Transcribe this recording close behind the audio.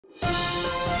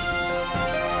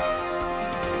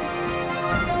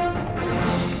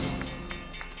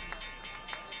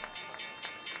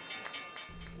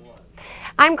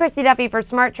I'm Christy Duffy for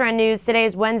SmarTrend News. Today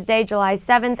is Wednesday, July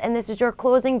 7th, and this is your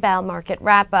closing bell market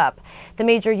wrap-up. The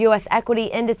major U.S. equity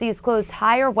indices closed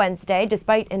higher Wednesday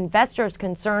despite investors'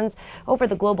 concerns over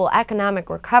the global economic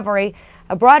recovery.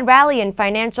 A broad rally in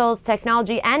financials,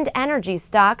 technology, and energy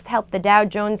stocks helped the Dow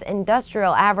Jones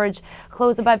Industrial Average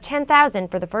close above 10,000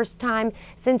 for the first time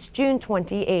since June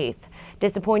 28th.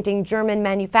 Disappointing German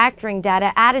manufacturing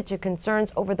data added to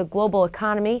concerns over the global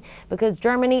economy because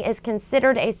Germany is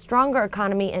considered a stronger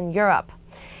economy in Europe.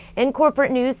 In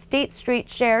corporate news, State Street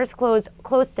shares closed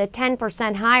close to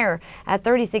 10% higher at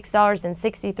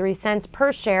 $36.63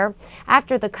 per share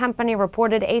after the company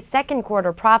reported a second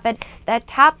quarter profit that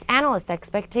topped analyst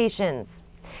expectations.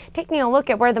 Taking a look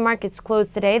at where the markets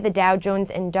closed today, the Dow Jones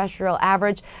Industrial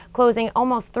Average closing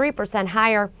almost 3%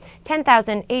 higher,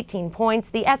 10,018 points.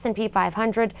 The S&P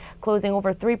 500 closing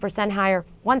over 3% higher,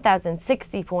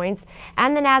 1,060 points.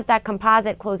 And the Nasdaq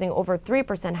Composite closing over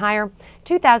 3% higher,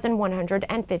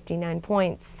 2,159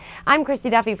 points. I'm Christy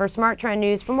Duffy for SmarTrend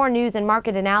News. For more news and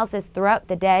market analysis throughout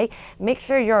the day, make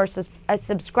sure you're a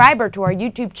subscriber to our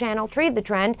YouTube channel, Trade the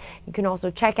Trend. You can also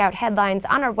check out headlines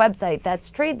on our website. That's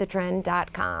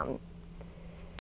tradethetrend.com.